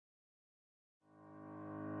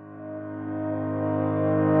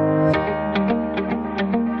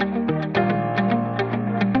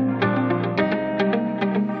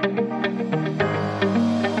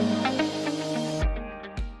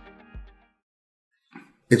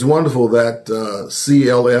It's wonderful that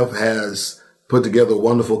CLF has put together a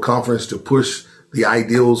wonderful conference to push the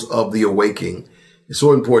ideals of the awakening. It's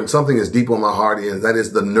so important. Something is deep on my heart, and that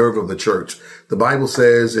is the nerve of the church. The Bible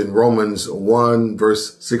says in Romans 1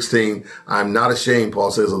 verse 16, I'm not ashamed,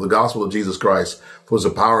 Paul says, of the gospel of Jesus Christ, for it's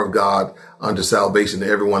the power of God unto salvation to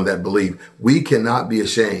everyone that believe. We cannot be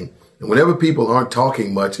ashamed. And whenever people aren't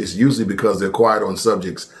talking much, it's usually because they're quiet on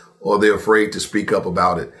subjects or they're afraid to speak up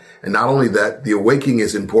about it. And not only that, the awakening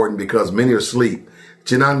is important because many are asleep.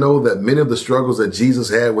 Did you not know that many of the struggles that Jesus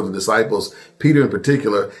had with the disciples, Peter in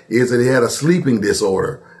particular, is that he had a sleeping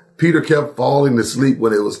disorder. Peter kept falling to sleep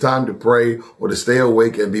when it was time to pray or to stay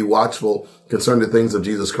awake and be watchful concerning the things of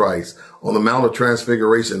Jesus Christ. On the Mount of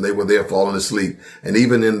Transfiguration, they were there falling asleep. And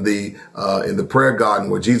even in the prayer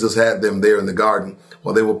garden where Jesus had them there in the garden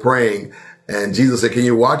while they were praying, and Jesus said, can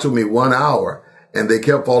you watch with me 1 hour? And they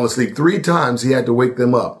kept falling asleep. 3 times he had to wake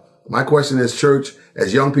them up. My question is, church,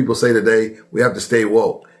 as young people say today, we have to stay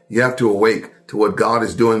woke. You have to awake to what God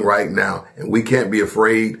is doing right now. And we can't be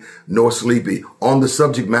afraid nor sleepy on the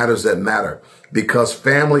subject matters that matter, because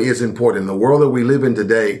family is important. The world that we live in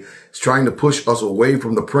today is trying to push us away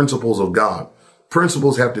from the principles of God.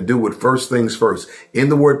 Principles have to do with first things first. In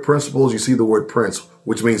the word principles, you see the word prince,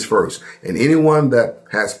 which means first. And anyone that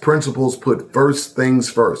has principles put first things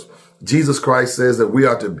first. Jesus Christ says that we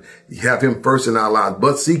are to have him first in our lives,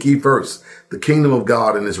 but seek ye first the kingdom of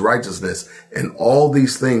God and his righteousness, and all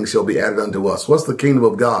these things shall be added unto us. What's the kingdom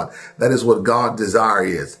of God? That is what God's desire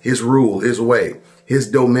is, his rule, his way, his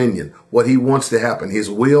dominion, what he wants to happen, his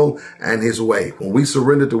will and his way. When we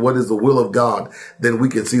surrender to what is the will of God, then we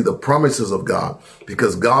can see the promises of God,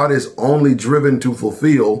 because God is only driven to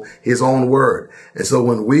fulfill his own word. And so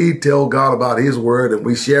when we tell God about his word and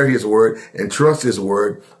we share his word and trust his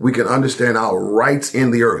word, we can understand our rights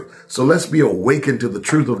in the earth. So let's be awakened to the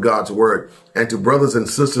truth of God's word and to brothers and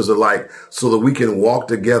sisters alike, so that we can walk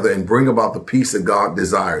together and bring about the peace that God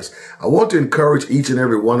desires. I want to encourage each and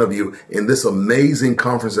every one of you in this amazing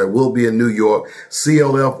conference that will be in New York,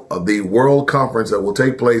 CLF, the World Conference that will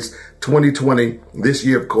take place 2020 this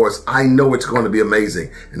year, of course. I know it's going to be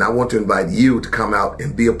amazing. And I want to invite you to come out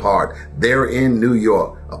and be a part there in New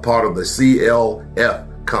York, a part of the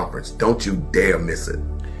CLF conference. Don't you dare miss it.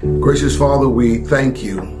 Gracious Father, we thank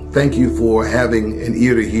you. Thank you for having an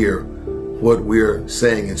ear to hear what we're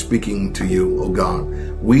saying and speaking to you, oh God.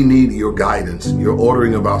 We need your guidance, your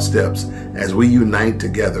ordering of our steps as we unite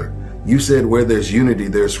together. You said where there's unity,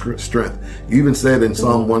 there's strength. You even said in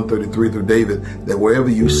Psalm 133 through David that wherever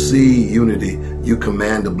you see unity, you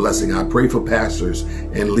command a blessing. I pray for pastors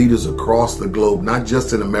and leaders across the globe, not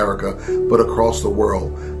just in America, but across the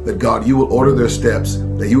world, that God, you will order their steps,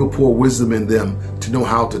 that you will pour wisdom in them to know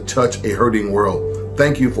how to touch a hurting world.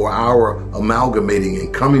 Thank you for our amalgamating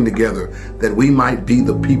and coming together, that we might be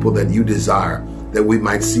the people that you desire, that we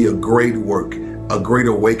might see a great work, a great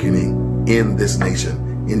awakening in this nation.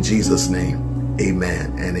 In Jesus' name,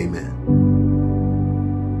 amen and amen.